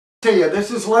To you. This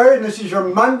is Larry and this is your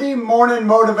Monday morning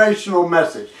motivational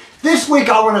message. This week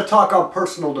I want to talk on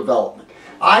personal development.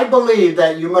 I believe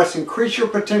that you must increase your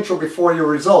potential before your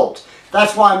results.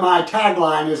 That's why my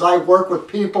tagline is I work with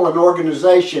people and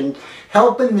organizations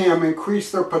helping them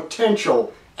increase their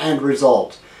potential and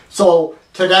results. So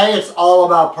today it's all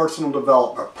about personal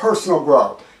development, personal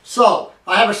growth. So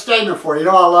I have a statement for you. You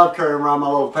know I love carrying around my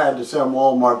little pad that Sam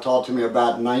Walmart taught to me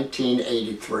about in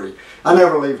 1983. I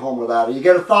never leave home without it. You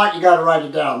get a thought, you got to write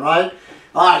it down, right?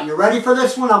 All right, you ready for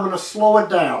this one? I'm going to slow it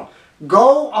down.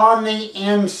 Go on the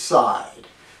inside.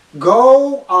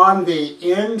 Go on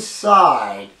the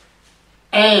inside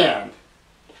and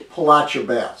pull out your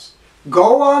best.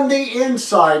 Go on the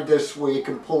inside this week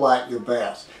and pull out your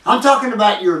best. I'm talking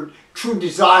about your true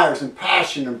desires and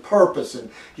passion and purpose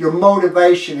and your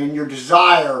motivation and your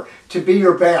desire to be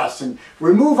your best, and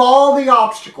remove all the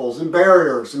obstacles and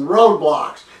barriers and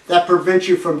roadblocks that prevent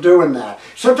you from doing that.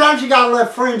 Sometimes you got to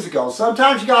let friends go.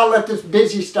 Sometimes you got to let this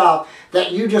busy stuff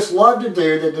that you just love to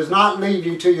do that does not lead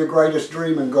you to your greatest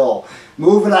dream and goal.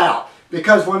 Move it out,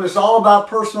 because when it's all about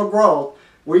personal growth,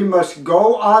 we must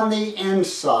go on the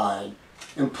inside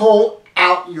and pull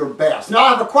out your best. Now I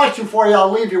have a question for you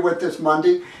I'll leave you with this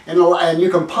Monday, and you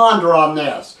can ponder on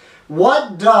this.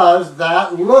 What does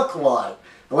that look like?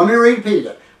 Let me repeat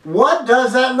it. What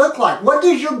does that look like? What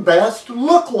does your best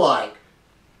look like,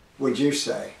 would you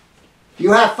say?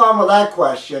 You have fun with that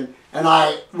question, and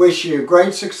I wish you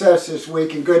great success this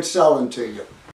week and good selling to you.